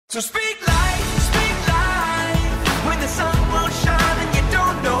So speak life, when the sun won't shine and you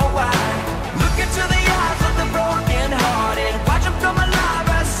don't know why. Look into the eyes of the broken hearted, watch them come alive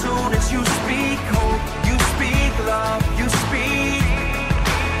as soon as you speak hope, you speak love, you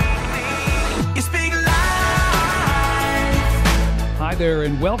speak life. Hi there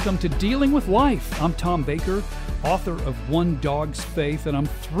and welcome to Dealing with Life. I'm Tom Baker, author of One Dog's Faith, and I'm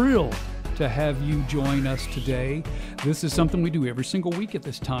thrilled to have you join us today. This is something we do every single week at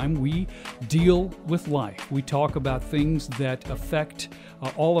this time. We deal with life. We talk about things that affect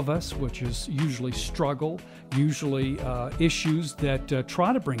all of us, which is usually struggle, usually issues that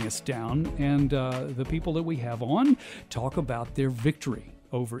try to bring us down, and the people that we have on talk about their victory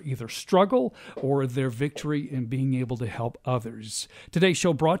over either struggle or their victory in being able to help others. Today's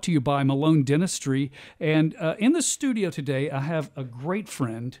show brought to you by Malone Dentistry. And in the studio today, I have a great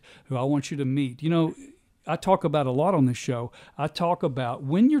friend who I want you to meet. You know, I talk about a lot on this show. I talk about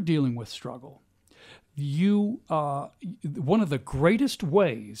when you're dealing with struggle, one of the greatest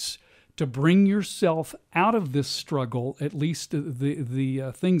ways to bring yourself out of this struggle, at least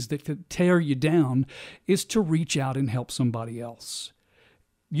the things that could tear you down, is to reach out and help somebody else.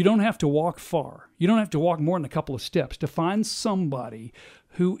 You don't have to walk far. You don't have to walk more than a couple of steps to find somebody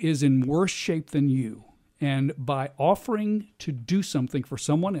who is in worse shape than you. And by offering to do something for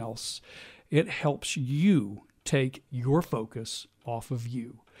someone else, it helps you take your focus off of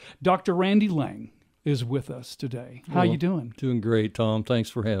you. Dr. Randy Lange is with us today. How you doing? Doing great, Tom.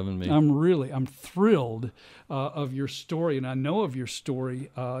 Thanks for having me. I'm thrilled of your story, and I know of your story.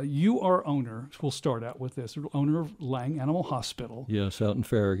 You are owner, we'll start out with this, owner of Lange Animal Hospital. Yes, out in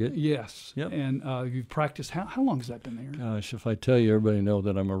Farragut. Yes. Yep. And you've practiced, how long has that been there? Gosh, if I tell you, everybody know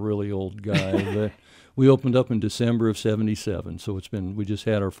that I'm a really old guy. But we opened up in December of 77, so we just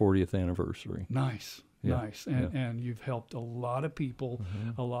had our 40th anniversary. Nice. Yeah, nice. And you've helped a lot of people,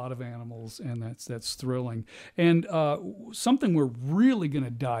 a lot of animals, and that's thrilling. And something we're really going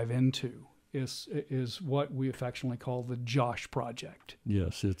to dive into is what we affectionately call the Josh Project.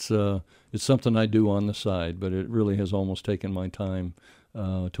 Yes, it's something I do on the side, but it really has almost taken my time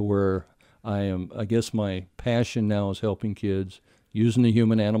to where I guess my passion now is helping kids using the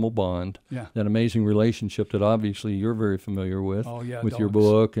human-animal bond, that amazing relationship that obviously you're very familiar with, with your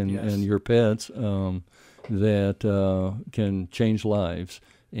book and your pets, that can change lives.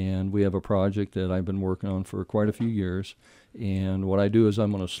 And we have a project that I've been working on for quite a few years. And what I do is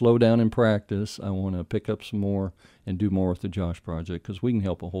I'm going to slow down in practice. I want to pick up some more and do more with the Josh Project because we can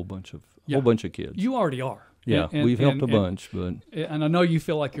help a whole bunch of kids. You already are. Yeah, we've helped a bunch, and I know you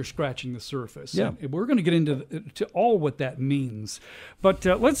feel like you're scratching the surface. Yeah, and we're going to get into all what that means, but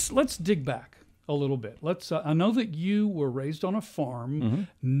let's dig back a little bit. I know that you were raised on a farm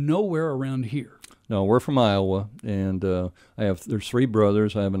nowhere around here. No, we're from Iowa, and there's three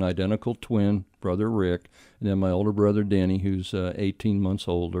brothers. I have an identical twin brother, Rick, and then my older brother, Denny, who's 18 months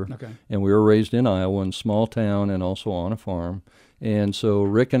older. Okay. And we were raised in Iowa, in a small town, and also on a farm. And so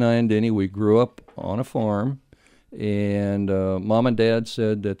Rick and I and Denny, we grew up on a farm, and Mom and Dad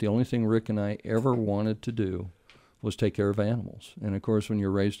said that the only thing Rick and I ever wanted to do was take care of animals. And, of course, when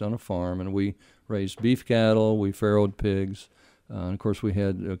you're raised on a farm, and we raised beef cattle, we farrowed pigs, and, of course, we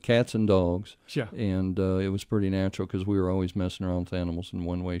had cats and dogs. Sure. And it was pretty natural because we were always messing around with animals in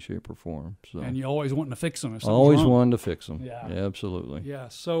one way, shape, or form. So. And you always wanting to fix them. Always wanted to fix them. Yeah. Absolutely. Yeah.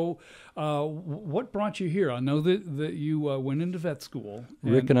 So what brought you here? I know that you went into vet school.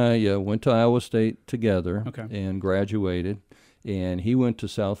 Rick and I went to Iowa State together and graduated. And he went to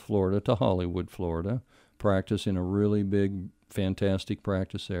South Florida, to Hollywood, Florida, practice in a really big, fantastic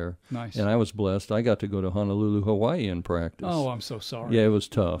practice there. Nice. And I was blessed. I got to go to Honolulu, Hawaii and practice. Oh, I'm so sorry. Yeah, it was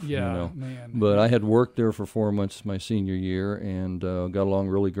tough. Yeah, man. But I had worked there for 4 months my senior year and got along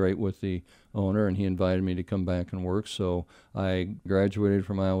really great with the owner, and he invited me to come back and work. So I graduated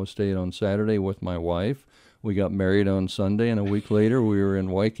from Iowa State on Saturday with my wife. We got married on Sunday, and a week later we were in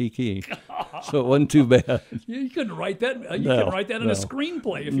Waikiki. So it wasn't too bad. You couldn't write that. You could write that in a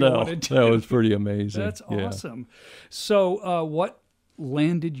screenplay if you wanted to. That was pretty amazing. That's awesome. So what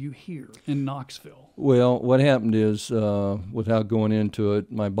landed you here in Knoxville? Well, what happened is, without going into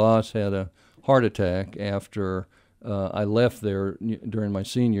it, my boss had a heart attack after I left there during my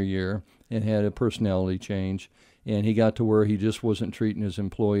senior year and had a personality change. And he got to where he just wasn't treating his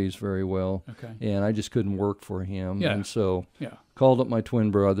employees very well. Okay. And I just couldn't work for him. Yeah. And so called up my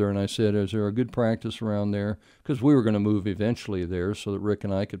twin brother and I said, is there a good practice around there? Because we were going to move eventually there so that Rick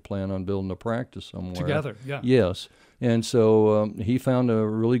and I could plan on building a practice somewhere. Together, yeah. Yes. And so he found a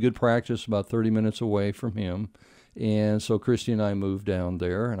really good practice about 30 minutes away from him. And so Christy and I moved down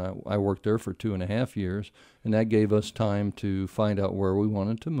there, and I worked there for 2.5 years, and that gave us time to find out where we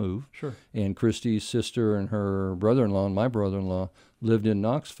wanted to move. Sure. And Christy's sister and her brother-in-law and my brother-in-law lived in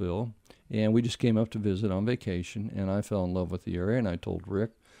Knoxville, and we just came up to visit on vacation, and I fell in love with the area, and I told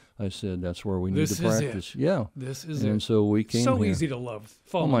Rick, I said, that's where we need to practice. Yeah. This is it. And so we came so here. easy to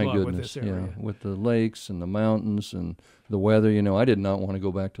fall in love with this area. Yeah, with the lakes and the mountains and the weather. I did not want to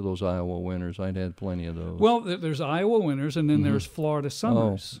go back to those Iowa winters. I'd had plenty of those. Well, there's Iowa winters, and then there's Florida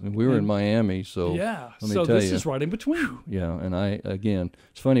summers. Oh, and we were in Miami, so yeah. let me so tell this you. is right in between. Yeah, and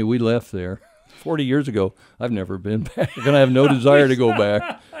it's funny, we left there 40 years ago. I've never been back, and I have no desire to go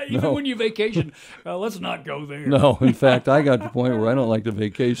back. Even when you vacation, let's not go there. No, in fact, I got to the point where I don't like to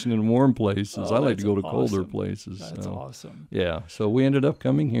vacation in warm places. Oh, I like to go to colder awesome. places. That's awesome. Yeah, so we ended up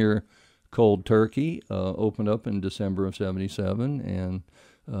coming here cold turkey, opened up in December of 1977, and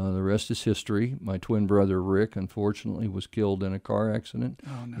the rest is history. My twin brother, Rick, unfortunately, was killed in a car accident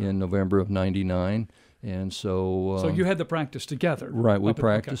in November of 1999. And so... so you had the practice together. Right, we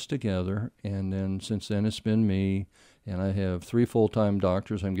practiced together, and then since then it's been me, and I have 3 full-time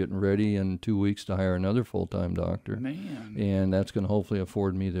doctors. I'm getting ready in 2 weeks to hire another full-time doctor. Man. And that's going to hopefully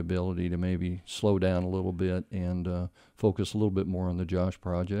afford me the ability to maybe slow down a little bit and focus a little bit more on the Josh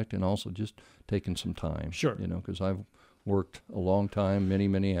project, and also just taking some time. Sure. Because I've worked a long time, many,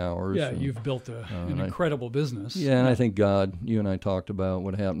 many hours. Yeah, and, you've built an incredible business. Yeah, and I think God, you and I talked about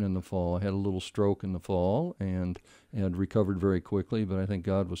what happened in the fall. I had a little stroke in the fall and had recovered very quickly, but I think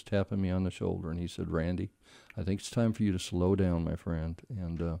God was tapping me on the shoulder, and he said, Randy, I think it's time for you to slow down, my friend.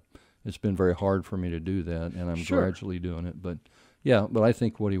 And it's been very hard for me to do that, and I'm gradually doing it. But yeah, but I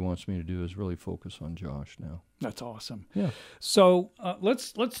think what he wants me to do is really focus on Josh now. That's awesome. Yeah. So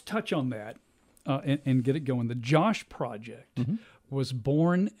let's touch on that. And get it going. The Josh Project was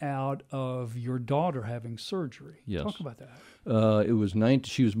born out of your daughter having surgery. Yes. Talk about that.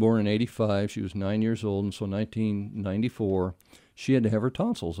 She was born in 1985. She was 9 years old, and so 1994, she had to have her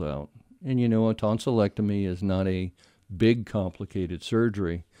tonsils out. And a tonsillectomy is not a big, complicated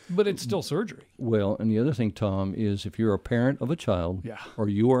surgery. But it's still surgery. Well, and the other thing, Tom, is if you're a parent of a child or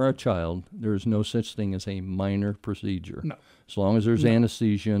you are a child, there's no such thing as a minor procedure. No. As long as there's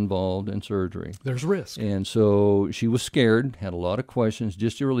anesthesia involved in surgery. There's risk. And so she was scared, had a lot of questions,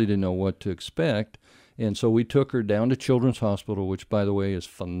 just really didn't know what to expect. And so we took her down to Children's Hospital, which, by the way, is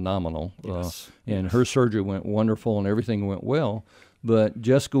phenomenal. Yes. And her surgery went wonderful and everything went well. But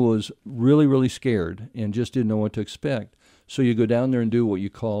Jessica was really, really scared and just didn't know what to expect. So you go down there and do what you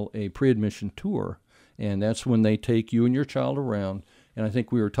call a pre-admission tour. And that's when they take you and your child around. And I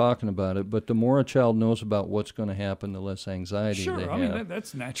think we were talking about it, but the more a child knows about what's going to happen, the less anxiety they have. Sure, I mean,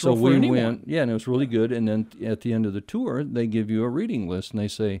 that's natural so for anyone. Went, yeah, and it was really good. And then at the end of the tour, they give you a reading list, and they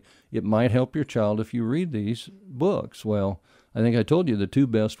say, it might help your child if you read these books. Well, I think I told you the 2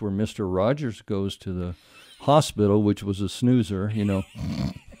 best were Mr. Rogers Goes to the Hospital, which was a snoozer,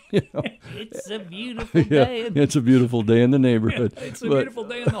 It's a beautiful day. It's a beautiful day in the neighborhood. It's a beautiful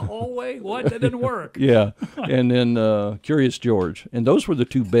day in the hallway. What? That didn't work. Yeah. And then Curious George. And those were the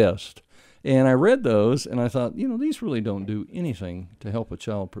 2 best. And I read those, and I thought, these really don't do anything to help a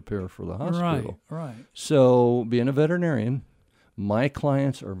child prepare for the hospital. Right. So being a veterinarian, my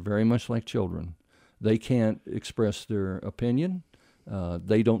clients are very much like children. They can't express their opinion.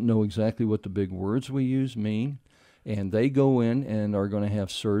 They don't know exactly what the big words we use mean. And they go in and are going to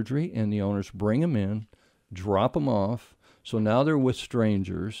have surgery, and the owners bring them in, drop them off. So now they're with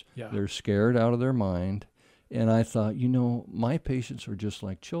strangers. Yeah. They're scared out of their mind. And I thought, my patients are just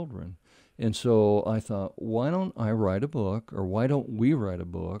like children. And so I thought, why don't I write a book, or why don't we write a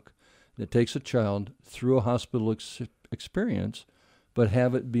book that takes a child through a hospital experience, but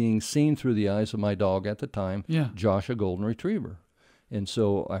have it being seen through the eyes of my dog at the time, Josh, a golden retriever. And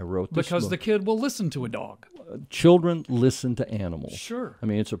so I wrote this Because book. the kid will listen to a dog. Children listen to animals. Sure. I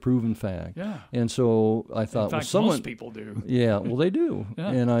mean, it's a proven fact. Yeah. And so I thought, in fact, most people do. Yeah, well, they do. Yeah.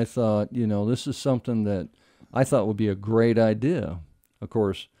 And I thought, this is something that I thought would be a great idea. Of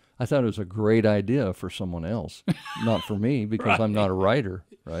course, I thought it was a great idea for someone else, not for me, because I'm not a writer,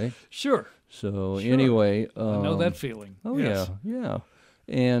 right? Sure. So anyway. I know that feeling. Oh, yes. yeah.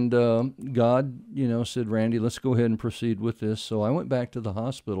 And God, said, Randy, let's go ahead and proceed with this. So I went back to the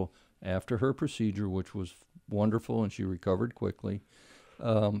hospital after her procedure, which was wonderful, and she recovered quickly.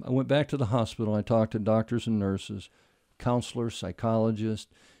 I went back to the hospital. I talked to doctors and nurses, counselors,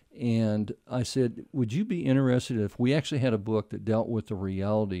 psychologists, and I said, would you be interested if we actually had a book that dealt with the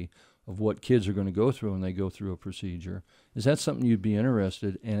reality of what kids are going to go through when they go through a procedure? Is that something you'd be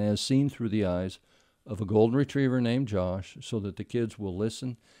interested in, as seen through the eyes of a golden retriever named Josh, so that the kids will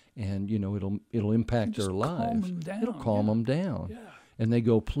listen and it'll impact their lives. It'll calm them down. Yeah. And they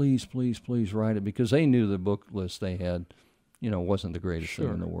go, please, please, please write it, because they knew the book list they had, wasn't the greatest thing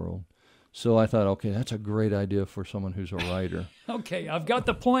in the world. So I thought, okay, that's a great idea for someone who's a writer. Okay, I've got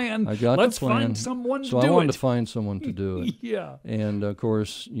the plan. Let's find someone to do it. it. So I wanted to find someone to do it. Yeah. And, of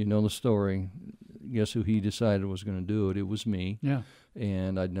course, you know the story. Guess who he decided was going to do it? It was me. Yeah.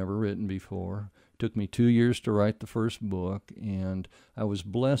 And I'd never written before. It took me 2 years to write the first book, and I was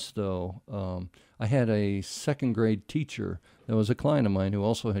blessed, though. I had a second-grade teacher that was a client of mine who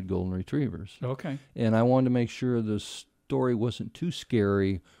also had golden retrievers. Okay. And I wanted to make sure the story wasn't too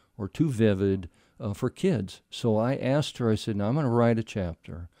scary or too vivid for kids. So I asked her, I said, now I'm going to write a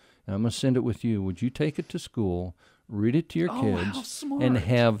chapter, and I'm going to send it with you. Would you take it to school, read it to your kids, how smart. and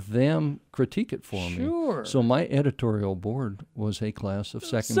have them critique it for me? Sure. So my editorial board was a class of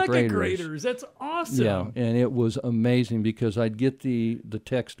second graders. That's awesome. Yeah, and it was amazing because I'd get the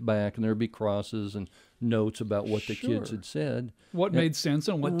text back, and there'd be crosses and notes about what the kids had said. What made sense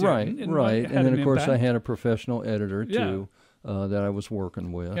and what didn't. Right. And And then, of course, impact. I had a professional editor, too, that I was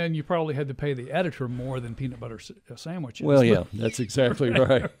working with. And you probably had to pay the editor more than peanut butter sandwiches. Well, yeah, that's exactly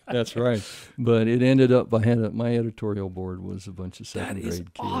right. That's right. But it ended up, my editorial board was a bunch of second grade kids. That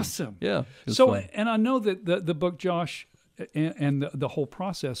is awesome. Yeah. So, and I know that the book, Josh, and the whole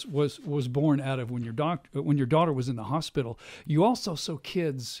process was born out of when your daughter was in the hospital. You also saw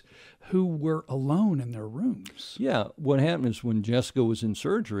kids who were alone in their rooms. Yeah, what happened is when Jessica was in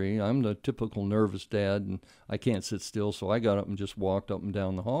surgery, I'm the typical nervous dad, and I can't sit still, so I got up and just walked up and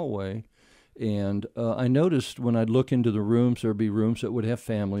down the hallway. And I noticed when I'd look into the rooms, there'd be rooms that would have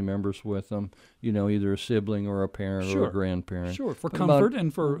family members with them, either a sibling or a parent or a grandparent. Sure, for comfort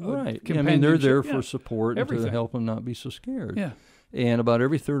and for right. companionship. I mean, they're there for support and Everything. to help them not be so scared. Yeah. And about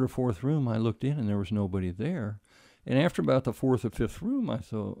every third or fourth room, I looked in and there was nobody there. And after about the fourth or fifth room,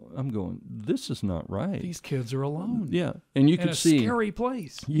 I'm going, this is not right. These kids are alone. Yeah, and you could see. In a scary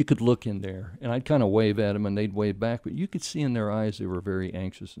place. You could look in there, and I'd kind of wave at them, and they'd wave back, but you could see in their eyes they were very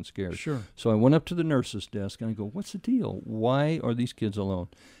anxious and scared. Sure. So I went up to the nurse's desk, and I go, what's the deal? Why are these kids alone?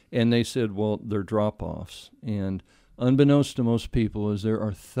 And they said, well, they're drop-offs. And unbeknownst to most people is there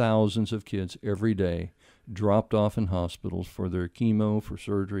are thousands of kids every day dropped off in hospitals for their chemo, for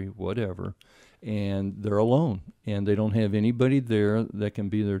surgery, whatever, and they're alone, and they don't have anybody there that can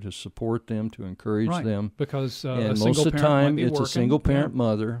be there to support them, to encourage them. Because and a most of the time, it's working. a single-parent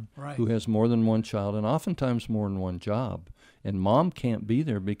mother Right. who has more than one child, and oftentimes more than one job. And mom can't be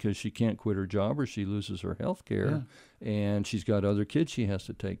there because she can't quit her job or she loses her health care, and she's got other kids she has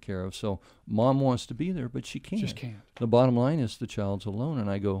to take care of. So mom wants to be there, but she can't. Just can't. The bottom line is the child's alone,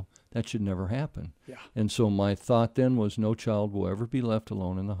 and I go, that should never happen. Yeah. And so my thought then was no child will ever be left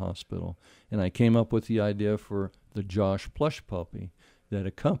alone in the hospital. And I came up with the idea for the Josh plush puppy that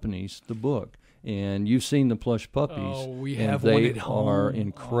accompanies the book. And you've seen the plush puppies. Oh, we and have they one at home. are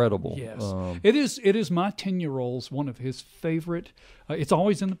incredible. Oh, yes. It is my 10-year-old's one of his favorite. It's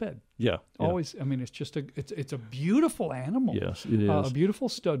always in the bed. Yeah. Always. I mean, it's just it's a beautiful animal. Yes, it is. A beautiful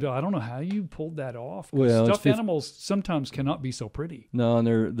stud. I don't know how you pulled that off. 'Cause Well, stuffed animals sometimes cannot be so pretty. No, and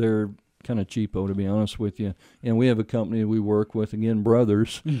they're kind of cheapo, to be honest with you. And we have a company we work with, again,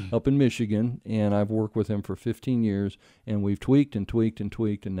 Brothers, up in Michigan, and I've worked with them for 15 years, and we've tweaked and tweaked and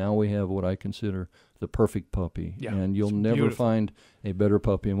tweaked, and now we have what I consider the perfect puppy. Yeah, and you'll it's never beautiful. find a better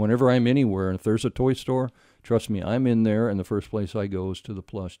puppy. And whenever I'm anywhere, and if there's a toy store, trust me, I'm in there, and the first place I go is to the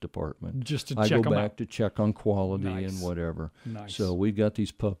plush department. Just to I check go them back out. to check on quality Nice. and whatever. Nice. So we've got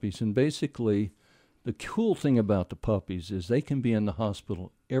these puppies, and basically the cool thing about the puppies is they can be in the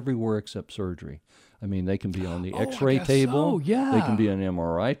hospital everywhere except surgery. I mean, they can be on the X-ray guess table. so, yeah. They can be on an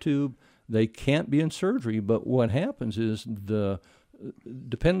MRI tube. They can't be in surgery, but what happens is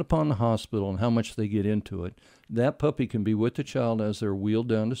depending upon the hospital and how much they get into it, that puppy can be with the child as they're wheeled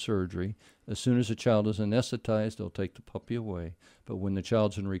down to surgery. As soon as the child is anesthetized, they'll take the puppy away. But when the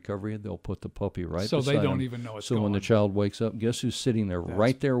child's in recovery, they'll put the puppy right beside So they don't them. even know it's So when the gone. child wakes up, guess who's sitting there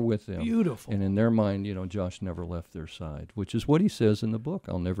right there with them? Beautiful. And in their mind, Josh never left their side, which is what he says in the book.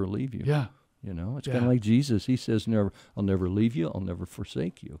 I'll never leave you. Yeah. It's kind of like Jesus. He says, I'll never leave you. I'll never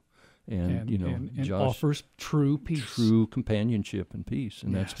forsake you. And Josh offers true peace. true companionship and peace.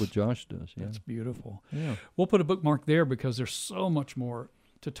 And that's what Josh does. Yeah. That's beautiful. Yeah. We'll put a bookmark there because there's so much more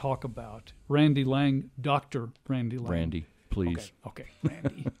to talk about. Randy Lang, Dr. Randy Lang. Randy, please. Okay,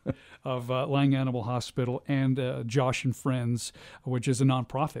 Randy of Lange Animal Hospital and Josh and Friends, which is a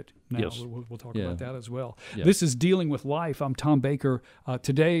nonprofit. Now Yes. we'll talk about that as well. Yeah. This is Dealing with Life. I'm Tom Baker.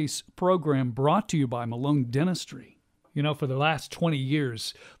 Today's program brought to you by Malone Dentistry. You know, for the last 20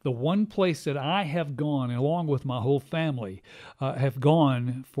 years, the one place that I have gone, along with my whole family, have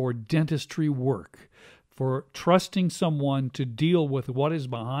gone for dentistry work, for trusting someone to deal with what is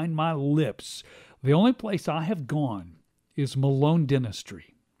behind my lips. The only place I have gone is Malone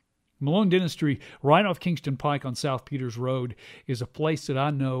Dentistry. Malone Dentistry, right off Kingston Pike on South Peters Road, is a place that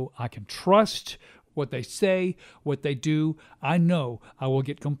I know I can trust what they say, what they do. I know I will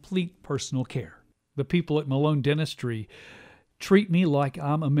get complete personal care. The people at Malone Dentistry treat me like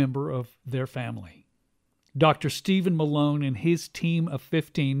I'm a member of their family. Dr. Stephen Malone and his team of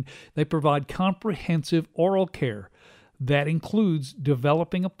 15, they provide comprehensive oral care that includes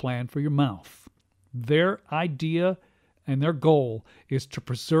developing a plan for your mouth. Their idea and their goal is to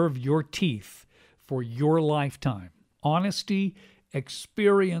preserve your teeth for your lifetime. Honesty,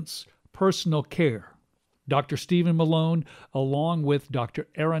 experience, personal care. Dr. Stephen Malone, along with Dr.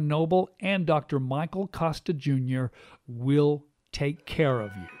 Aaron Noble and Dr. Michael Costa Jr., will take care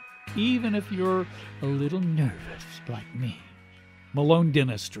of you, even if you're a little nervous like me. Malone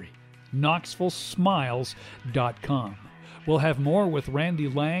Dentistry, KnoxvilleSmiles.com. We'll have more with Randy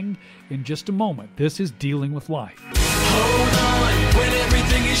Lange in just a moment. This is Dealing with Life. Hold on when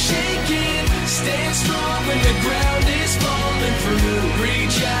everything is shaking. Stand strong when the ground is falling through.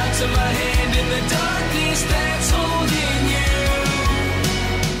 Reach out to my hand in the darkness that's holding you.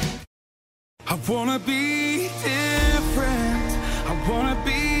 I wanna be different. I wanna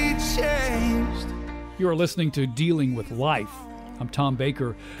be changed. You are listening to Dealing with Life. I'm Tom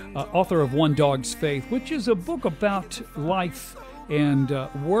Baker, author of One Dog's Faith, which is a book about life and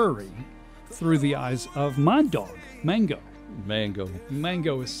worry through the eyes of my dog, Mango.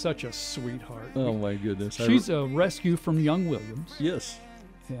 Mango is such a sweetheart. Oh, my goodness. She's a rescue from Young Williams. Yes.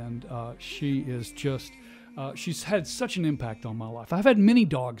 And she is just, she's had such an impact on my life. I've had many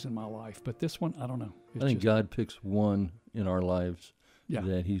dogs in my life, but this one, I don't know. I think God picks one in our lives Yeah.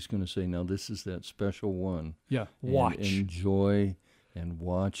 that he's going to say, now this is that special one. Yeah, And watch. enjoy and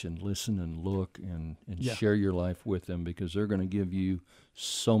watch and listen and look and share your life with them, because they're going to give you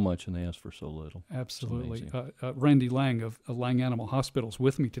so much and they ask for so little. Absolutely. Randy Lange of Lange Animal Hospital is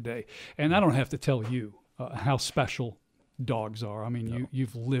with me today. And I don't have to tell you how special dogs are. I mean,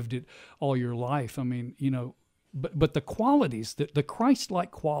 you've lived it all your life. I mean, you know, but the qualities, the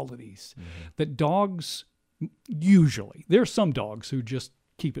Christ-like qualities that dogs usually, there are some dogs who just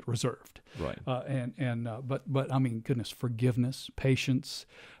keep it reserved. Right. But I mean, goodness, forgiveness, patience,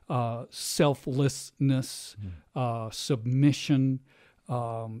 selflessness, submission,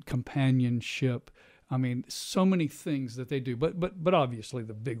 companionship. I mean, so many things that they do. But obviously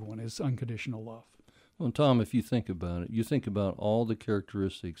the big one is unconditional love. Well, Tom, if you think about it, you think about all the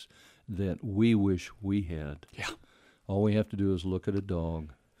characteristics that we wish we had. Yeah. All we have to do is look at a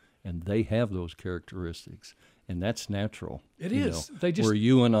dog, and they have those characteristics, and that's natural. It is. They just, where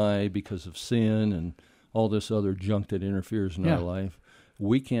you and I, because of sin and all this other junk that interferes in our life,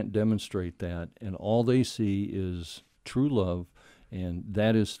 we can't demonstrate that, and all they see is true love, and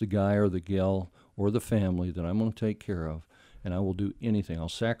that is the guy or the gal or the family that I'm going to take care of, and I will do anything. I'll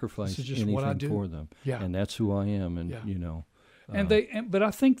sacrifice anything for them. Yeah. And that's who I am, and you know. But I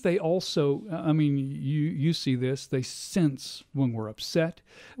think they also, I mean, you see this, they sense when we're upset,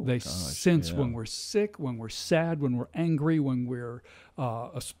 they sense when we're sick, when we're sad, when we're angry, when we're,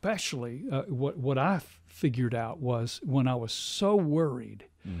 especially, what I figured out was when I was so worried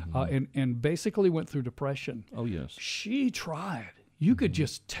and basically went through depression. Oh, yes. She tried. You could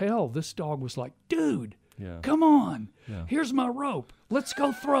just tell this dog was like, dude, come on, here's my rope, let's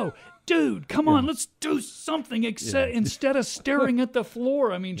go throw. Dude, come on, let's do something instead of staring at the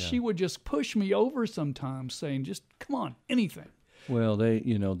floor. I mean, she would just push me over sometimes saying, just come on, anything. Well,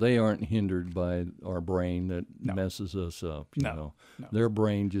 they aren't hindered by our brain that messes us up. You know. Their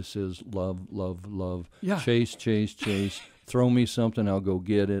brain just says love, love, love, chase, chase, chase. Throw me something, I'll go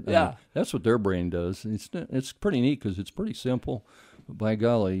get it. Yeah. I mean, that's what their brain does. It's pretty neat because it's pretty simple. But by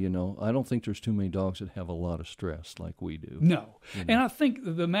golly, you know, I don't think there's too many dogs that have a lot of stress like we do. No. And I think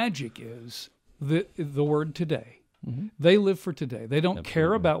the magic is the word today. They live for today. They don't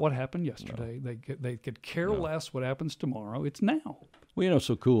care about what happened yesterday. No. They could care less what happens tomorrow. It's now. Well, you know, what's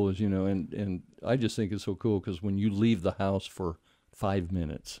so cool is, you know, and I just think it's so cool because when you leave the house for 5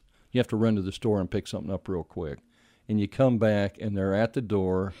 minutes, you have to run to the store and pick something up real quick. And you come back, and they're at the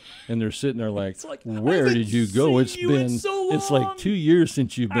door, and they're sitting there like where did you go? It's like 2 years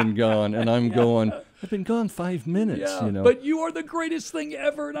since you've been gone, and I'm going, I've been gone 5 minutes, you know. But you are the greatest thing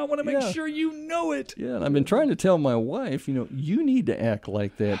ever, and I want to make sure you know it. Yeah, and I've been trying to tell my wife, you know, you need to act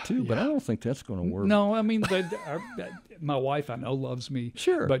like that too, but I don't think that's going to work. No, I mean, my wife, I know, loves me.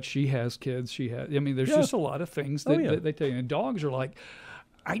 Sure. But she has kids. I mean, there's just a lot of things that they tell you. And dogs are like,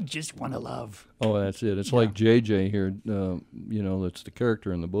 I just want to love. Oh, that's it. It's like JJ here, that's the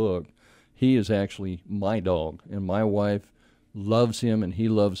character in the book. He is actually my dog, and my wife loves him, and he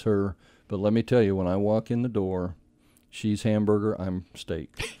loves her. But let me tell you, when I walk in the door, she's hamburger, I'm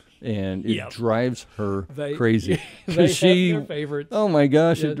steak. And it drives her crazy. They have their favorites. Oh, my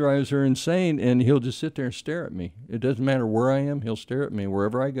gosh, it drives her insane. And he'll just sit there and stare at me. It doesn't matter where I am. He'll stare at me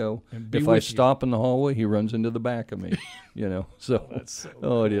wherever I go. If I stop in the hallway, he runs into the back of me. So, that's so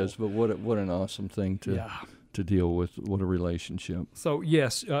cool. It is. But what an awesome thing to deal with. What a relationship. So,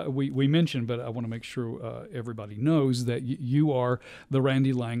 yes, we mentioned, but I want to make sure everybody knows that you are the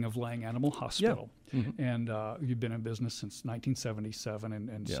Randy Lange of Lange Animal Hospital. Yeah. Mm-hmm. And you've been in business since 1977,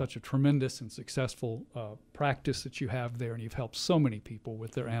 and such a tremendous and successful practice that you have there, and you've helped so many people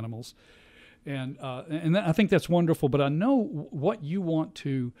with their animals. And I think that's wonderful, but I know what you want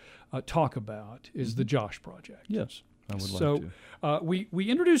to talk about is the Josh Project. Yes. I would like to. So we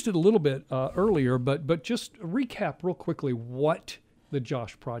introduced it a little bit earlier, but just recap real quickly what the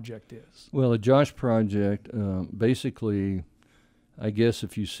Josh Project is. Well, the Josh Project, basically, I guess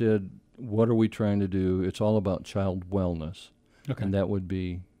if you said, what are we trying to do, it's all about child wellness. Okay. And that would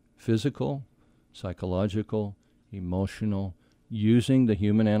be physical, psychological, emotional, using the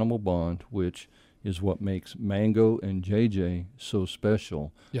human-animal bond, which is what makes Mango and JJ so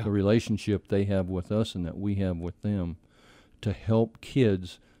special, the relationship they have with us and that we have with them, to help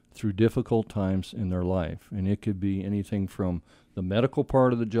kids through difficult times in their life. And it could be anything from the medical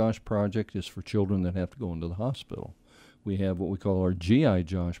part of the Josh Project is for children that have to go into the hospital. We have what we call our GI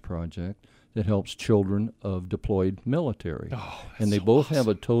Josh Project that helps children of deployed military. Oh, and they both have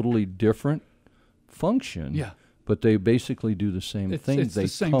a totally different function, but they basically do the same thing. They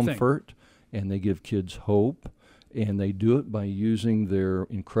comfort and they give kids hope, and they do it by using their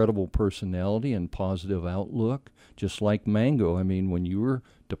incredible personality and positive outlook, just like Mango. I mean, when you were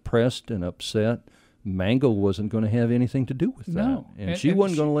depressed and upset, Mango wasn't going to have anything to do with that. No. And she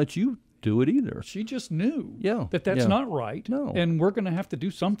wasn't going to let you do it either. She just knew that that's not right. No. And we're going to have to do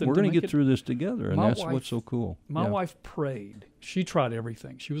something. We're going to get through this together, and that's what's so cool. My wife prayed. She tried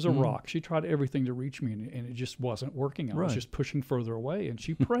everything. She was a rock. She tried everything to reach me, and it just wasn't working. I was just pushing further away. And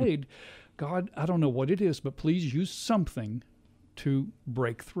she prayed, God, I don't know what it is, but please use something to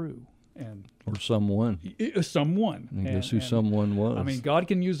break through. Or someone. Someone. And guess who someone was? I mean, God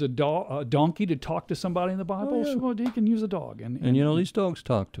can use a donkey to talk to somebody in the Bible. So He can use a dog. And these dogs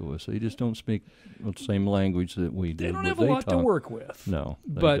talk to us. They just don't speak the same language that we do. They don't have a lot to work with. No,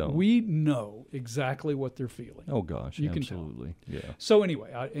 but don't. We know exactly what they're feeling. Oh gosh, you absolutely. Can tell. Yeah. So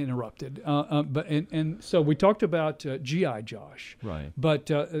anyway, I interrupted. So we talked about GI Josh. Right. But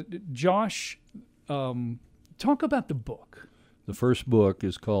Josh, talk about the book. The first book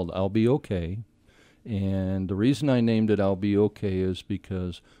is called I'll Be Okay, and the reason I named it I'll Be Okay is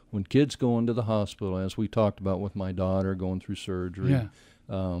because when kids go into the hospital, as we talked about with my daughter going through surgery,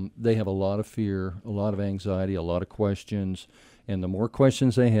 they have a lot of fear, a lot of anxiety, a lot of questions, and the more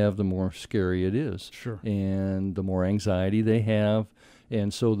questions they have, the more scary it is. Sure. And the more anxiety they have.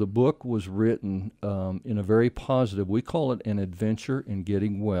 And so the book was written in a very positive, we call it an adventure in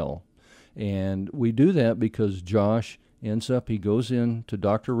getting well. And we do that because Josh he goes in to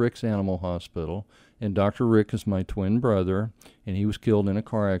Dr. Rick's Animal Hospital, and Dr. Rick is my twin brother, and he was killed in a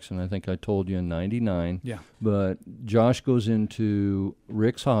car accident, I think I told you, in 99. Yeah. But Josh goes into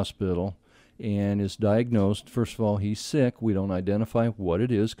Rick's hospital and is diagnosed. First of all, he's sick. We don't identify what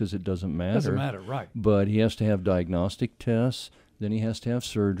it is because it doesn't matter. Doesn't matter, right. But he has to have diagnostic tests, then he has to have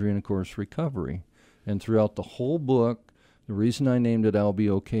surgery, and, of course, recovery. And throughout the whole book, the reason I named it I'll Be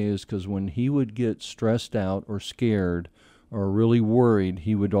Okay is because when he would get stressed out or scared or really worried,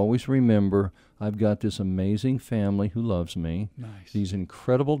 he would always remember, I've got this amazing family who loves me, these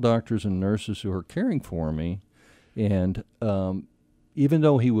incredible doctors and nurses who are caring for me, and even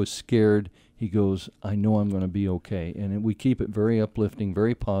though he was scared, he goes, I know I'm going to be okay. And we keep it very uplifting,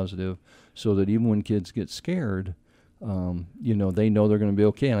 very positive, so that even when kids get scared, they know they're going to be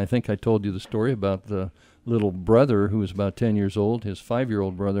okay. And I think I told you the story about the little brother who was about 10 years old. His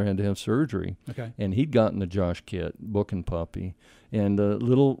 5-year-old brother had to have surgery. Okay. And he'd gotten the Josh kit, book and puppy. And the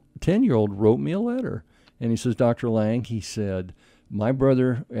little 10-year-old wrote me a letter. And he says, Dr. Lange, he said, my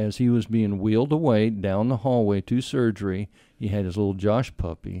brother, as he was being wheeled away down the hallway to surgery, he had his little Josh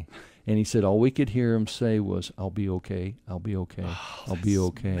puppy. And he said all we could hear him say was, I'll be okay, I'll be okay, I'll be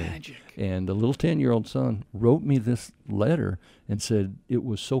okay. Magic. And the little 10-year-old son wrote me this letter and said it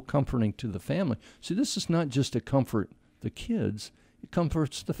was so comforting to the family. See, this is not just to comfort the kids, it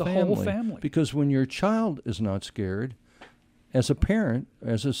comforts the family. Whole family. Because when your child is not scared, as a parent,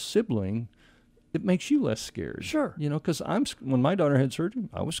 as a sibling, it makes you less scared. Sure. You know, because when my daughter had surgery,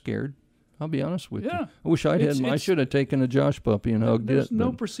 I was scared. I'll be honest with you. Yeah. I wish I should have taken a Josh puppy and hugged it. There's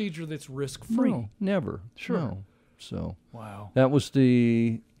no procedure that's risk-free. No, never. Sure. No. So Wow. that was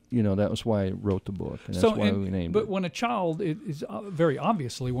that was why I wrote the book, and that's why we named it. But when a child, it is very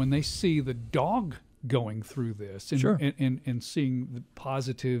obviously, when they see the dog going through this and Sure. and seeing the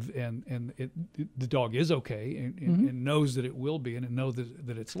positive and the dog is okay and knows that it will be and knows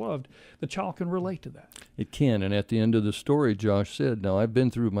that it's loved, the child can relate to that. It can, and at the end of the story, Josh said, "Now I've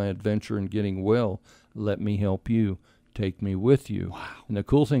been through my adventure in getting well. Let me help you. Take me with you." Wow. And the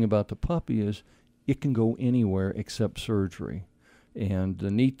cool thing about the puppy is it can go anywhere except surgery. And the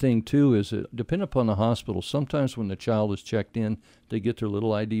neat thing, too, is that depending upon the hospital, sometimes when the child is checked in, they get their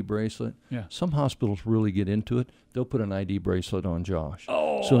little ID bracelet. Yeah. Some hospitals really get into it. They'll put an ID bracelet on Josh.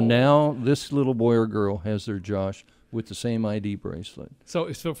 Oh. So now this little boy or girl has their Josh with the same ID bracelet.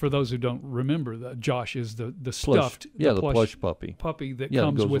 So for those who don't remember, Josh is the Plush. stuffed, Yeah, the plush puppy. puppy that Yeah, that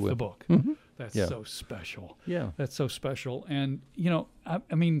comes goes with with the it. book. That's Yeah. so special. Yeah. That's so special. And, I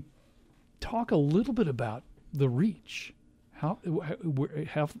mean, talk a little bit about the reach.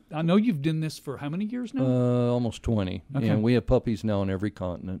 I know you've done this for how many years now? Almost 20. Okay. And we have puppies now on every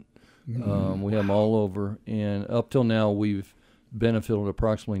continent. We have them all over. And up till now, we've benefited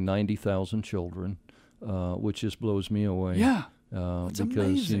approximately 90,000 children, which just blows me away. Yeah. Because,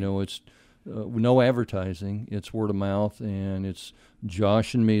 amazing. it's no advertising. It's word of mouth. And it's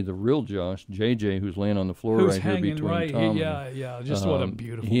Josh and me, the real Josh, JJ, who's laying on the floor Who's right here hanging between right Tom. yeah. Just what a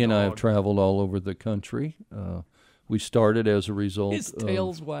beautiful He and I have dog. traveled all over the country. We started as a result His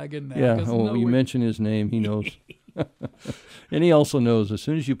tail's wagging now. Yeah, 'cause you mention his name, he knows. And he also knows as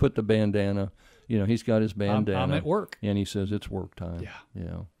soon as you put the bandana, he's got his bandana. I'm at work. And he says it's work time.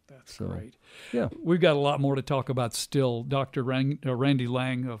 Yeah. That's So, great. Yeah. We've got a lot more to talk about still. Dr. Randy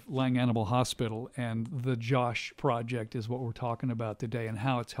Lange of Lange Animal Hospital and the Josh Project is what we're talking about today, and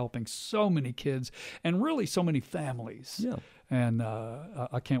how it's helping so many kids and really so many families. Yeah. And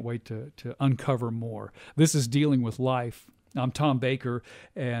I can't wait to uncover more. This is Dealing with Life. I'm Tom Baker,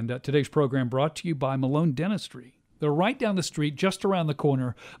 and today's program brought to you by Malone Dentistry. They're right down the street, just around the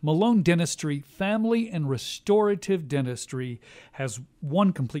corner. Malone Dentistry, family and restorative dentistry, has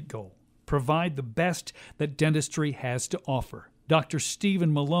one complete goal: provide the best that dentistry has to offer. Dr.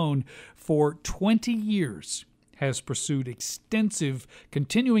 Stephen Malone, for 20 years, has pursued extensive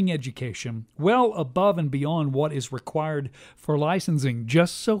continuing education well above and beyond what is required for licensing,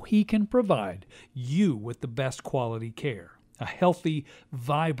 just so he can provide you with the best quality care, a healthy,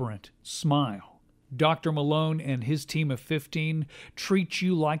 vibrant smile. Dr. Malone and his team of 15 treat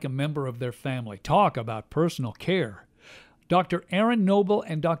you like a member of their family. Talk about personal care. Dr. Aaron Noble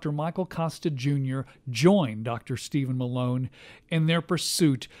and Dr. Michael Costa Jr. join Dr. Stephen Malone in their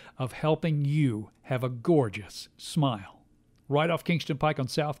pursuit of helping you have a gorgeous smile. Right off Kingston Pike on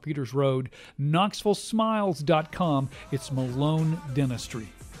South Peters Road, KnoxvilleSmiles.com. It's Malone Dentistry.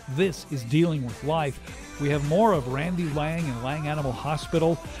 This is Dealing with Life. We have more of Randy Lange and Lange Animal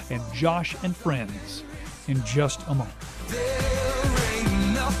Hospital and Josh and Friends in just a moment. There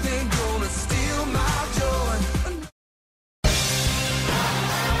ain't nothing gonna steal my joy.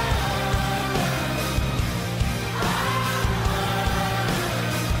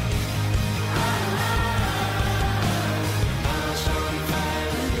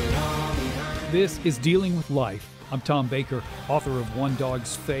 This is Dealing with Life. I'm Tom Baker, author of One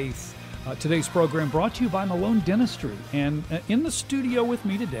Dog's Faith. Today's program brought to you by Malone Dentistry. And in the studio with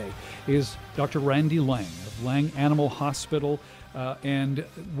me today is Dr. Randy Lange of Lange Animal Hospital. And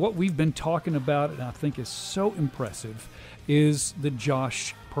what we've been talking about, and I think is so impressive, is the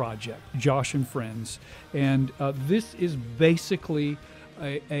Josh Project, Josh and Friends. And this is basically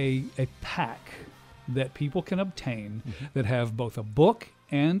a pack that people can obtain that have both a book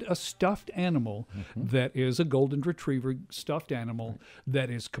and a stuffed animal that is a golden retriever stuffed animal that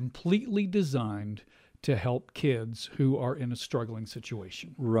is completely designed to help kids who are in a struggling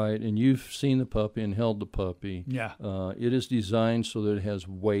situation. Right, and you've seen the puppy and held the puppy. Yeah. It is designed so that it has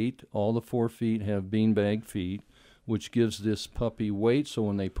weight. All the 4 feet have beanbag feet, which gives this puppy weight, so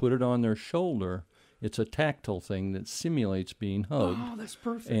when they put it on their shoulder, it's a tactile thing that simulates being hugged. Oh, that's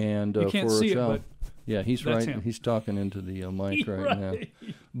perfect. And you can't for see a it, child, but yeah, he's that's right. him. He's talking into the mic right now. Right.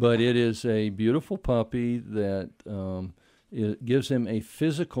 But it is a beautiful puppy that it gives him a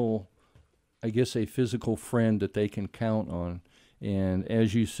physical friend that they can count on. And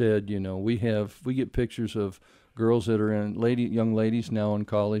as you said, we get pictures of girls that are young ladies now in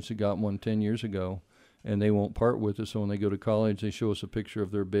college that got one 10 years ago, and they won't part with it. So when they go to college, they show us a picture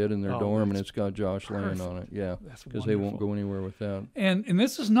of their bed in their dorm, and it's got Josh laying on it. Yeah, because they won't go anywhere without. And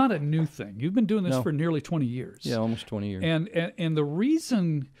this is not a new thing. You've been doing this for nearly 20 years. Yeah, almost 20 years. And the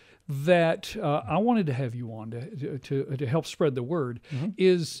reason that I wanted to have you on to help spread the word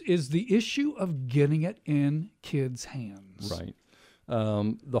is the issue of getting it in kids' hands. Right.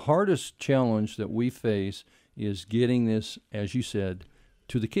 The hardest challenge that we face is getting this, as you said,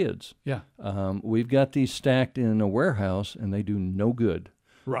 to the kids. Yeah. We've got these stacked in a warehouse, and they do no good.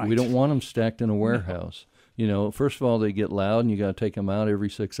 Right. We don't want them stacked in a warehouse. You know, first of all, they get loud, and you got to take them out every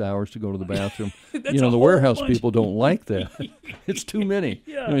 6 hours to go to the bathroom. The warehouse people don't like that. It's too many.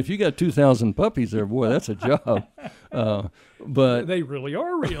 Yeah. I mean, if you got 2,000 puppies there, boy, that's a job. But they really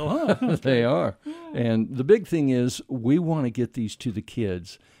are real, huh? They are. And the big thing is we want to get these to the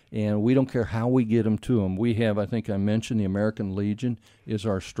kids, and we don't care how we get them to them. We have, I think I mentioned, the American Legion is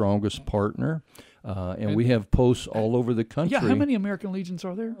our strongest partner. And we have posts all over the country. Yeah, how many American Legions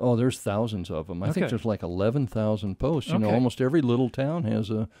are there? Oh, there's thousands of them. I think there's like 11,000 posts. You know, almost every little town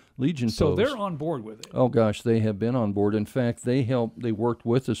has a Legion post. So they're on board with it. Oh, gosh, they have been on board. In fact, they worked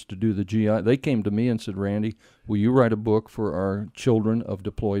with us to do the GI. They came to me and said, Randy, will you write a book for our children of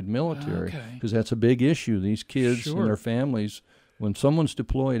deployed military? Because that's a big issue. These kids and their families, when someone's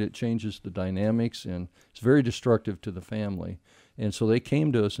deployed, it changes the dynamics, and it's very destructive to the family. And so they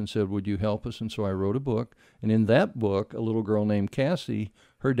came to us and said, would you help us? And so I wrote a book. And in that book, a little girl named Cassie,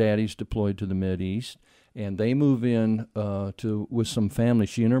 her daddy's deployed to the Mideast, and they move in with some family.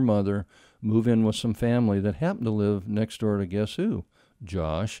 She and her mother move in with some family that happened to live next door to guess who?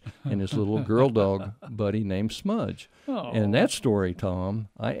 Josh and his little girl dog buddy named Smudge. Oh. And that story, Tom,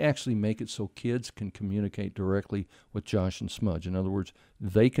 I actually make it so kids can communicate directly with Josh and Smudge. In other words,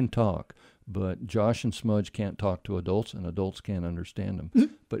 they can talk, but Josh and Smudge can't talk to adults, and adults can't understand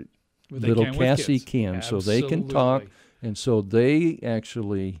them. But little Cassie can, Absolutely. so they can talk, and so they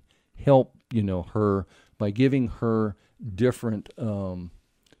actually help, her by giving her different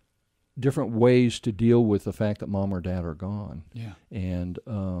ways to deal with the fact that mom or dad are gone. Yeah. And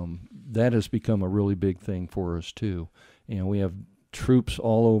that has become a really big thing for us, too. And we have troops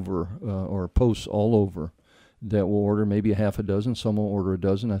all over, or posts all over, that will order maybe a half a dozen. Some will order a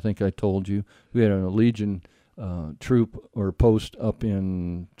dozen. I think I told you. We had a Legion troop or post up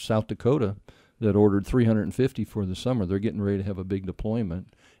in South Dakota that ordered 350 for the summer. They're getting ready to have a big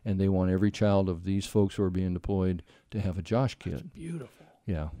deployment, and they want every child of these folks who are being deployed to have a Josh kit. That's beautiful.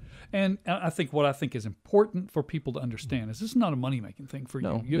 Yeah. And I think what I think is important for people to understand is this is not a money-making thing for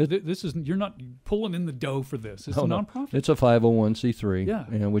No, you. You're not pulling in the dough for this. It's a nonprofit. It's a 501c3,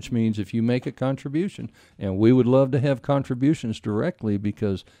 yeah. Which means if you make a contribution, and we would love to have contributions directly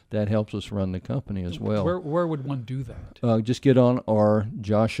because that helps us run the company as well. Where would one do that? Just get on our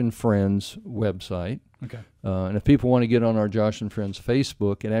Josh and Friends website. Okay. And if people want to get on our Josh and Friends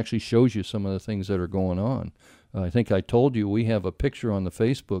Facebook, it actually shows you some of the things that are going on. I think I told you we have a picture on the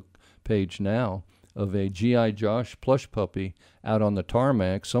Facebook page now of a G.I. Josh plush puppy out on the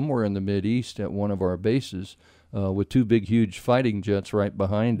tarmac somewhere in the Mideast at one of our bases with two big, huge fighting jets right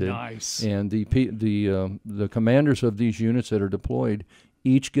behind it. Nice. And the commanders of these units that are deployed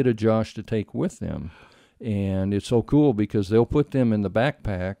each get a Josh to take with them. And it's so cool because they'll put them in the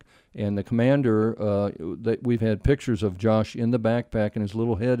backpack, and the commander, we've had pictures of Josh in the backpack, and his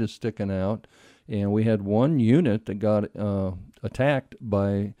little head is sticking out. And we had one unit that got attacked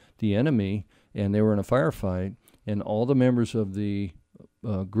by the enemy, and they were in a firefight, and all the members of the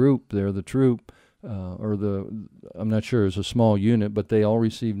group there, the troop, I'm not sure, it's a small unit, but they all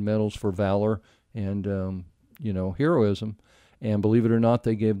received medals for valor and, heroism. And believe it or not,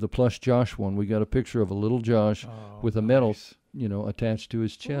 they gave the plush Josh one. We got a picture of a little Josh with a medal, attached to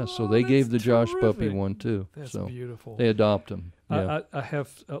his chest. So they gave the Josh puppy one too. That's so beautiful. They adopt him. Yeah. I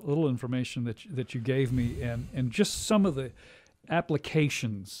have a little information that you gave me, and just some of the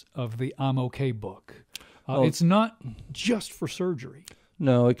applications of the I'm Okay book. It's not just for surgery.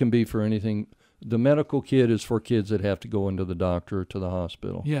 No, it can be for anything. The medical kit is for kids that have to go into the doctor or to the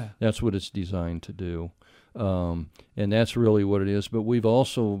hospital. Yeah. That's what it's designed to do. And that's really what it is. But we've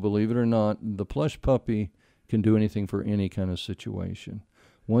also, believe it or not, the plush puppy can do anything for any kind of situation.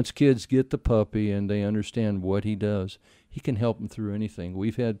 Once kids get the puppy and they understand what he does, he can help them through anything.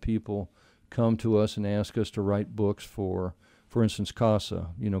 We've had people come to us and ask us to write books for instance, CASA,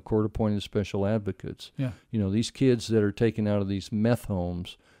 court-appointed special advocates. Yeah. These kids that are taken out of these meth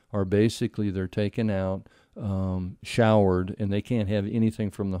homes are basically, they're taken out, showered, and they can't have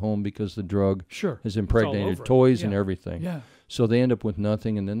anything from the home because the drug has impregnated toys and everything. Yeah. So they end up with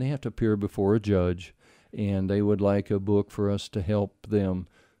nothing, and then they have to appear before a judge, and they would like a book for us to help them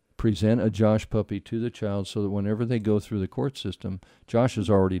present a Josh puppy to the child so that whenever they go through the court system, Josh has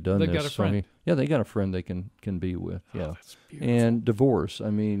already done They've this. got a friend. Yeah, they got a friend they can be with. Yeah, that's beautiful. And divorce.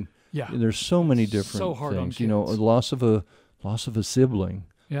 I mean, there's so many different so hard on things. kids. Loss of a sibling,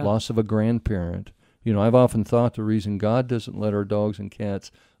 Yeah. loss of a grandparent. I've often thought the reason God doesn't let our dogs and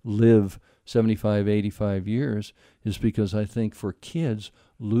cats live 75, 85 years is because I think for kids,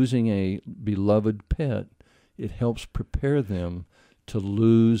 losing a beloved pet, it helps prepare them to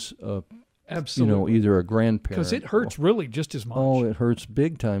lose Absolutely. either a grandparent. Because it hurts really just as much. Oh, it hurts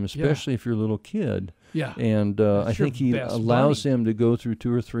big time, especially if you're a little kid. Yeah. And I think he allows them to go through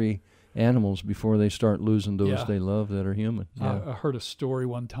 2 or 3 animals before they start losing those they love that are human. Yeah. I heard a story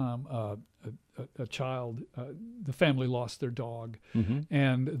one time. A child, the family lost their dog,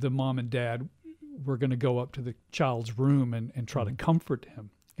 and the mom and dad were going to go up to the child's room and try to comfort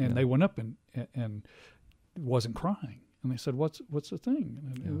him. And they went up and wasn't crying. And they said, "What's the thing?"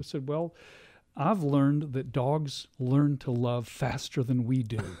 And they said, "Well, I've learned that dogs learn to love faster than we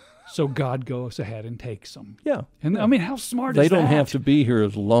do." So God goes ahead and takes them. Yeah. And I mean, how smart is that? They don't have to be here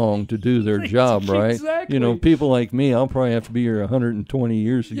as long to do their job, right? Exactly. People like me, I'll probably have to be here 120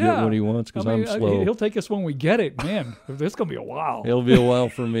 years to get what he wants because I'm slow. He'll take us when we get it. Man, it's going to be a while. It'll be a while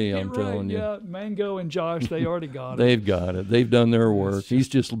for me, I'm telling you. Yeah, Mango and Josh, they already got it. They've got it. They've done their work. He's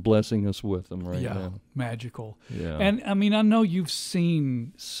just blessing us with them right now. Magical. Yeah. And, I mean, I know you've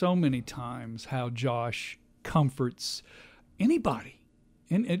seen so many times how Josh comforts anybody.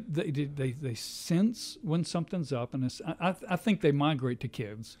 And they sense when something's up, and I think they migrate to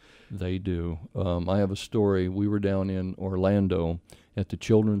kids. They do. I have a story. We were down in Orlando at the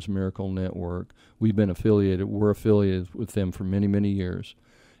Children's Miracle Network. We're affiliated with them for many, many years.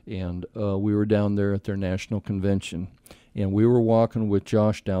 And we were down there at their national convention. And we were walking with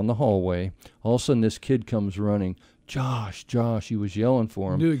Josh down the hallway. All of a sudden, this kid comes running. Josh, he was yelling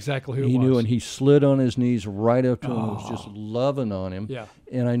for him. Knew exactly who it was. He knew, and he slid on his knees right up to him and was just loving on him. Yeah.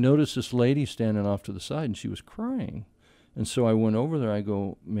 And I noticed this lady standing off to the side, and she was crying. And so I went over there. I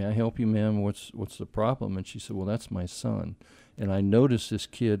go, "May I help you, ma'am? What's the problem?" And she said, "Well, that's my son." And I noticed this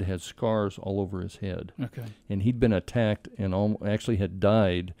kid had scars all over his head. Okay. And he'd been attacked and actually had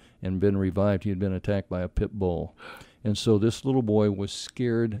died and been revived. He had been attacked by a pit bull. And so this little boy was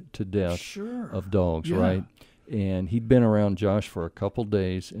scared to death of dogs, right? And he'd been around Josh for a couple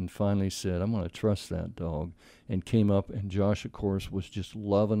days and finally said, "I'm going to trust that dog," and came up. And Josh, of course, was just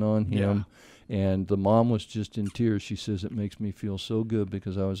loving on him. Yeah. And the mom was just in tears. She says, "It makes me feel so good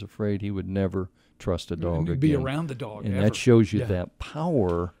because I was afraid he would never trust a dog again." Be around the dog. And that shows you that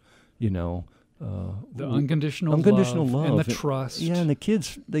power, the unconditional love and the trust. Yeah, and the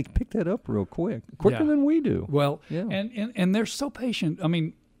kids, they pick that up real quicker than we do. Well, and they're so patient. I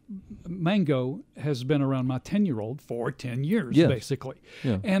mean, Mango has been around my 10-year-old for 10 years, basically.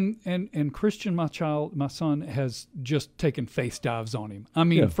 Yeah. And Christian, my son, has just taken face dives on him. I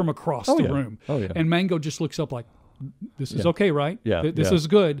mean, from across the room. Oh, yeah. And Mango just looks up like, "This is okay, right? Yeah. This is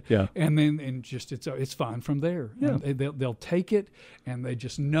good." Yeah. And then it's fine from there. Yeah. And they'll take it, and they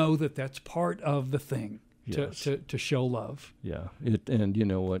just know that that's part of the thing to show love. Yeah. And you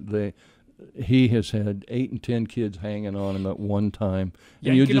know what? He has had 8 and 10 kids hanging on him at one time.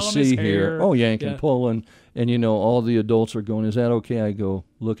 And you just see here, yanking, pulling. And, all the adults are going, "Is that okay?" I go,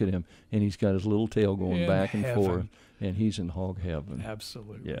 "Look at him." And he's got his little tail going back and forth. And he's in hog heaven.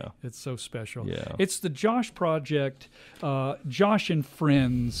 Absolutely. Yeah. It's so special. Yeah. It's the Josh Project. Josh and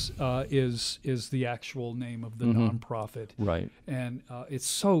Friends is the actual name of the nonprofit. Right. And it's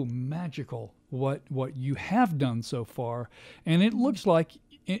so magical what you have done so far. And it looks like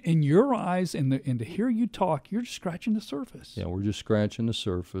in your eyes and to hear you talk, you're just scratching the surface. Yeah, we're just scratching the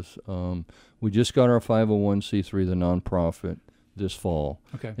surface. We just got our 501c3, the nonprofit, this fall.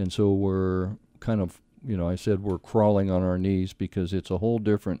 Okay. And so we're kind of, I said we're crawling on our knees because it's a whole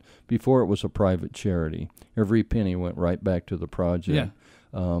different, before it was a private charity. Every penny went right back to the project.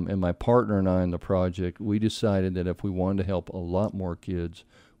 Yeah. And my partner and I in the project, we decided that if we wanted to help a lot more kids,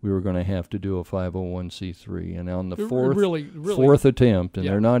 we were going to have to do a 501c3. And on the fourth attempt, and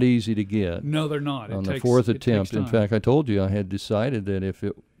they're not easy to get. No, they're not. On the fourth attempt, in fact, I told you I had decided that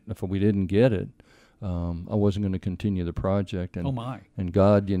if we didn't get it, I wasn't going to continue the project. And, And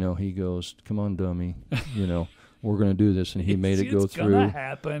God, He goes, "Come on, dummy, we're going to do this." And He made it go through. It's going to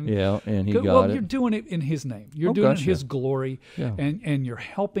happen. Yeah, and He got it. Well, you're doing it in His name. You're doing it in His glory, and you're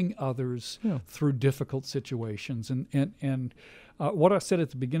helping others through difficult situations. And what I said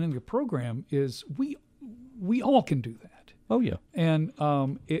at the beginning of the program is we all can do that. Oh, yeah. And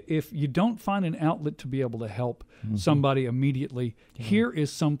if you don't find an outlet to be able to help somebody immediately, here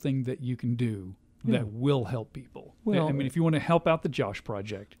is something that you can do that will help people. Well, I mean, if you want to help out the Josh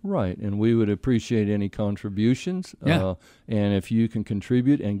Project. Right, and we would appreciate any contributions. Yeah. And if you can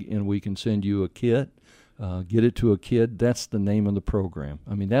contribute and we can send you a kit, get it to a kid, that's the name of the program.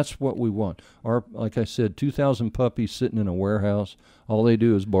 I mean, that's what we want. Like I said, 2,000 puppies sitting in a warehouse, all they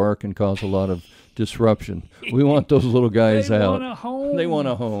do is bark and cause a lot of disruption. We want those little guys They out. want a home. They want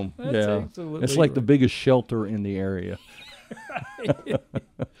a home. That's yeah. absolutely It's like the right. biggest shelter in the area.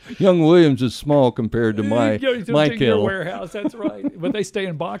 Young Williams is small compared to my Your kennel. warehouse, that's right. But they stay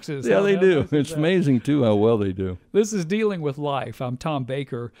in boxes. Yeah, they do. How nice is It's that? amazing, too, how well they do. This is Dealing with Life. I'm Tom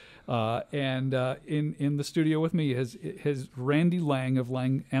Baker, and in the studio with me is Randy Lange of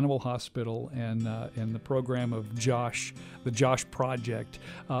Lange Animal Hospital and the program of Josh, the Josh Project.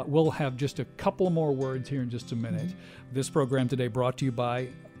 We'll have just a couple more words here in just a minute. This program today brought to you by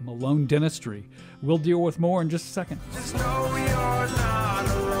Malone Dentistry. We'll deal with more in just a second. Just know you're not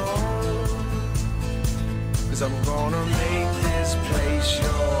alone, 'cause I'm gonna make this place your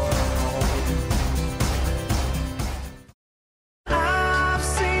home. I've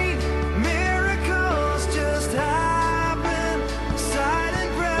seen miracles just happen.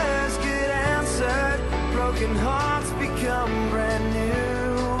 Silent prayers get answered. Broken hearts become brand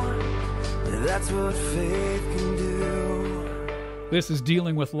new. That's what faith can do. This is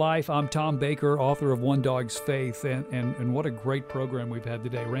Dealing with Life. I'm Tom Baker, author of One Dog's Faith, and what a great program we've had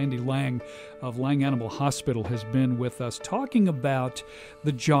today. Randy Lange of Lange Animal Hospital has been with us talking about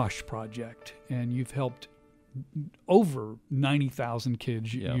the Josh Project, and you've helped over 90,000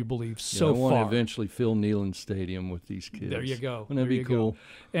 kids, you believe, so I want far. to eventually fill Neyland Stadium with these kids. There you go. Wouldn't that be cool?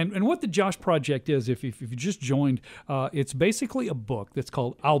 And what the Josh Project is, if you just joined, it's basically a book that's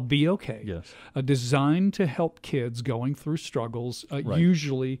called I'll Be Okay. Yes. Designed to help kids going through struggles, Right.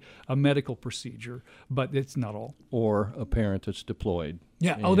 usually a medical procedure, but it's not all. Or a parent that's deployed.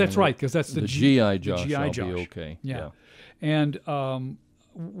 Yeah. Oh, that's right, because that's the GI Josh. GI I'll Josh. be okay. Yeah. And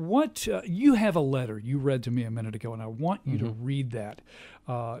what you have a letter you read to me a minute ago, and I want you to read that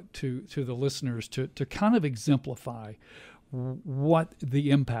to the listeners to kind of exemplify what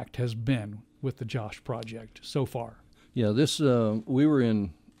the impact has been with the Josh Project so far. Yeah. This we were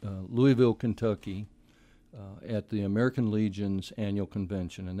in Louisville, Kentucky, at the American Legion's annual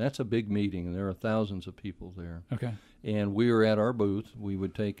convention, and that's a big meeting, and there are thousands of people there. Okay. And we were at our booth. We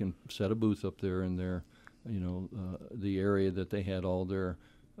would take and set a booth up there in their, the area that they had all their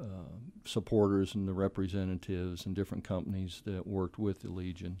supporters and the representatives and different companies that worked with the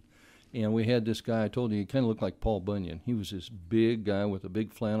Legion. And we had this guy, I told you, he kind of looked like Paul Bunyan. He was this big guy with a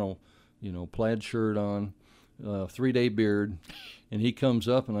big flannel, plaid shirt on, 3-day beard. And he comes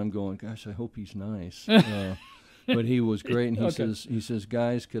up, and I'm going, gosh, I hope he's nice. But he was great, and he says,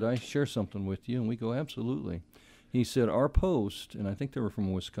 guys, could I share something with you? And we go, absolutely. He said, our post, and I think they were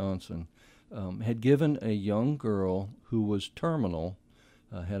from Wisconsin, had given a young girl who was terminal,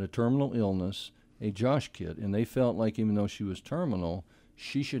 had a terminal illness, a Josh kit, and they felt like even though she was terminal,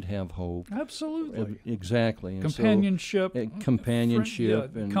 she should have hope. Absolutely. Exactly. And Companionship.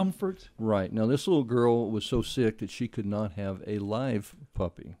 companionship. and And comfort. Right. Now, this little girl was so sick that she could not have a live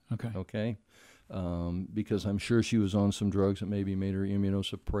puppy. Okay. Because I'm sure she was on some drugs that maybe made her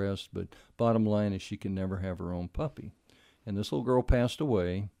immunosuppressed, but bottom line is she can never have her own puppy. And this little girl passed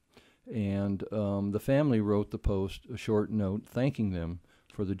away, and the family wrote the post a short note thanking them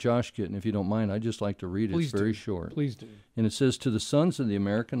for the Josh kit. And if you don't mind, I'd just like to read it. Please It's very do. short. Please do. And it says, to the sons of the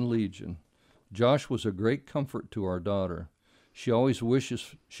American Legion, Josh was a great comfort to our daughter. She always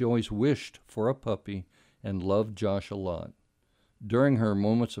wished for a puppy and loved Josh a lot. During her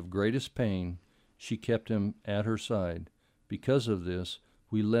moments of greatest pain, she kept him at her side. Because of this,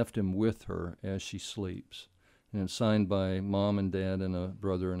 we left him with her as she sleeps. And it's signed by Mom and Dad and a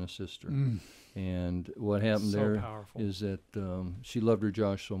brother and a sister. And what happened So there powerful. is that she loved her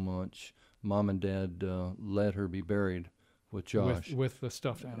Josh so much, Mom and Dad let her be buried with Josh. With the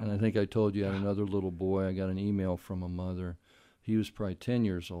stuffed animal. And I think I told you I had another little boy. I got an email from a mother. He was probably 10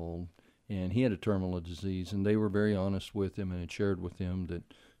 years old, and he had a terminal disease. And they were very honest with him and had shared with him that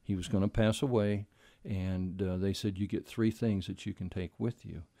he was going to pass away. And they said, you get 3 things that you can take with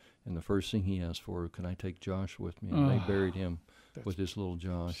you. And the first thing he asked for, can I take Josh with me? And they buried him with his little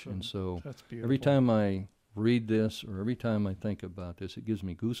Josh. And so That's beautiful. every time I read this or every time I think about this, it gives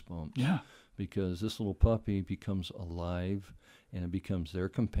me goosebumps. Yeah. Because this little puppy becomes alive, and it becomes their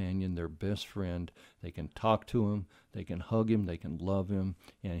companion, their best friend. They can talk to him, they can hug him, they can love him,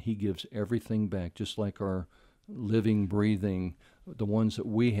 and he gives everything back, just like our living, breathing, the ones that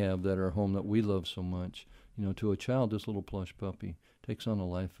we have that are home that we love so much. to a child, this little plush puppy takes on a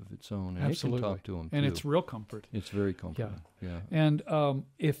life of its own, and Absolutely. it can talk to them And too. it's real comfort. It's very comforting. Yeah. And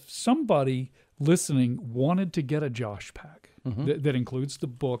if somebody listening wanted to get a Josh pack that includes the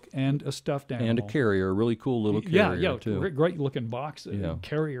book and a stuffed animal. And a carrier, a really cool little carrier too. Great looking box,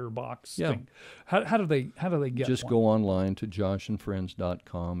 carrier box thing. How do they get Just one? go online to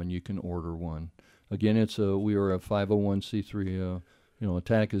joshandfriends.com and you can order one. Again, we are a 501c3,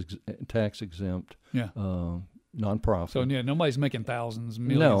 tax exempt nonprofit. So nobody's making thousands,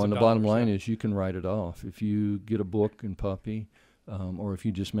 millions. No, and of the bottom dollars. line is you can write it off if you get a book and puppy, or if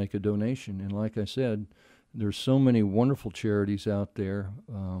you just make a donation. And like I said, there's so many wonderful charities out there,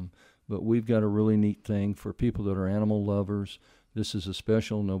 but we've got a really neat thing for people that are animal lovers. This is a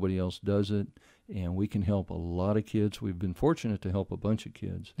special. Nobody else does it, and we can help a lot of kids. We've been fortunate to help a bunch of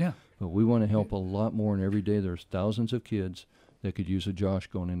kids. Yeah. But we want to help a lot more, and every day there's thousands of kids that could use a Josh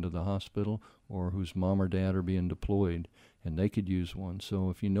going into the hospital or whose mom or dad are being deployed, and they could use one. So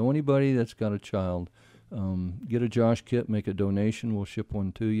if you know anybody that's got a child, get a Josh kit, make a donation. We'll ship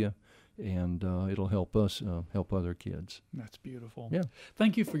one to you, and it'll help us help other kids. That's beautiful. Yeah.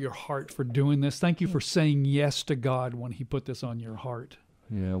 Thank you for your heart for doing this. Thank you for saying yes to God when he put this on your heart.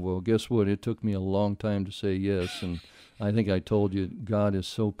 Yeah, well, guess what? It took me a long time to say yes, and I think I told you God is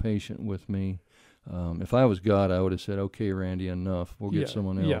so patient with me. If I was God, I would have said, okay, Randy, enough. We'll get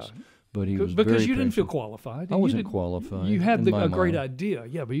someone else. Yeah. But he was because very you didn't feel patient. qualified. I wasn't qualified. You had in my a great mind. idea,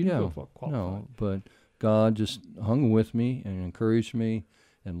 but you didn't feel qualified. No, but God just hung with me and encouraged me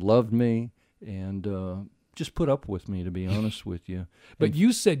and loved me and just put up with me, to be honest with you. But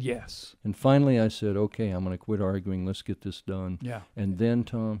you said yes. And finally I said, okay, I'm going to quit arguing. Let's get this done. Yeah. And then,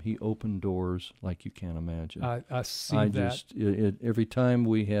 Tom, he opened doors like you can't imagine. I see that. Every time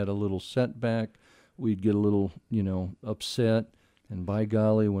we had a little setback, we'd get a little, upset. And by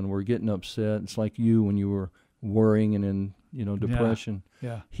golly, when we're getting upset, it's like you when you were worrying and in, depression.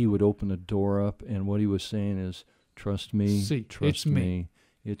 Yeah. He would open the door up, and what he was saying is, trust me, trust it's me.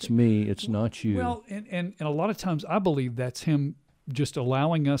 It's me, it's not you. Well, and a lot of times I believe that's him just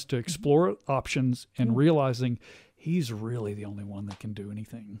allowing us to explore options and realizing he's really the only one that can do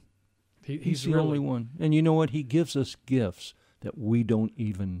anything. He's the only one. And you know what? He gives us gifts that we don't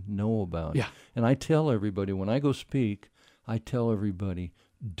even know about. Yeah. And I tell everybody, when I go speak, I tell everybody,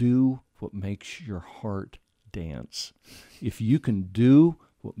 do what makes your heart dance. If you can do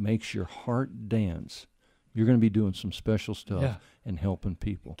what makes your heart dance, you're going to be doing some special stuff and helping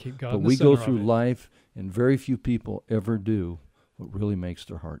people. Keep God but in the we go center through of it. life, and very few people ever do what really makes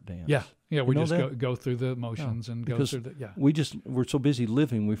their heart dance. Yeah, we know just that? go through the motions and go Because through the, we're so busy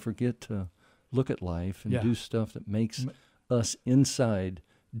living, we forget to look at life and do stuff that makes us inside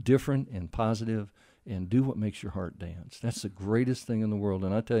different and positive, and do what makes your heart dance. That's the greatest thing in the world.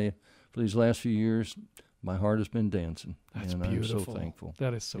 And I tell you, for these last few years, my heart has been dancing. That's and beautiful. I'm so thankful.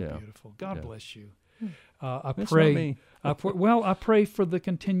 That is so Yeah. beautiful. God Yeah. bless you. I It's pray. not me. I pray for the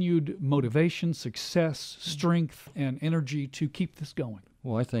continued motivation, success, strength, and energy to keep this going.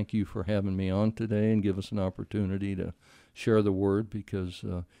 Well, I thank you for having me on today and give us an opportunity to share the word, because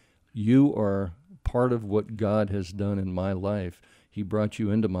you are part of what God has done in my life. He brought you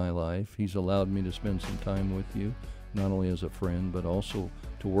into my life. He's allowed me to spend some time with you, not only as a friend, but also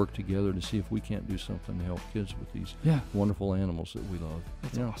to work together to see if we can't do something to help kids with these wonderful animals that we love.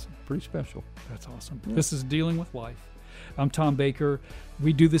 That's awesome. Pretty special. That's awesome. Yeah. This is Dealing with Life. I'm Tom Baker.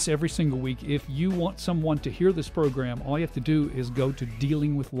 We do this every single week. If you want someone to hear this program, all you have to do is go to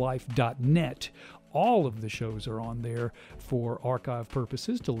dealingwithlife.net. All of the shows are on there for archive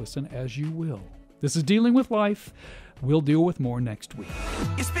purposes to listen as you will. This is Dealing with Life. We'll deal with more next week.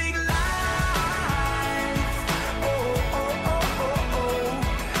 You speak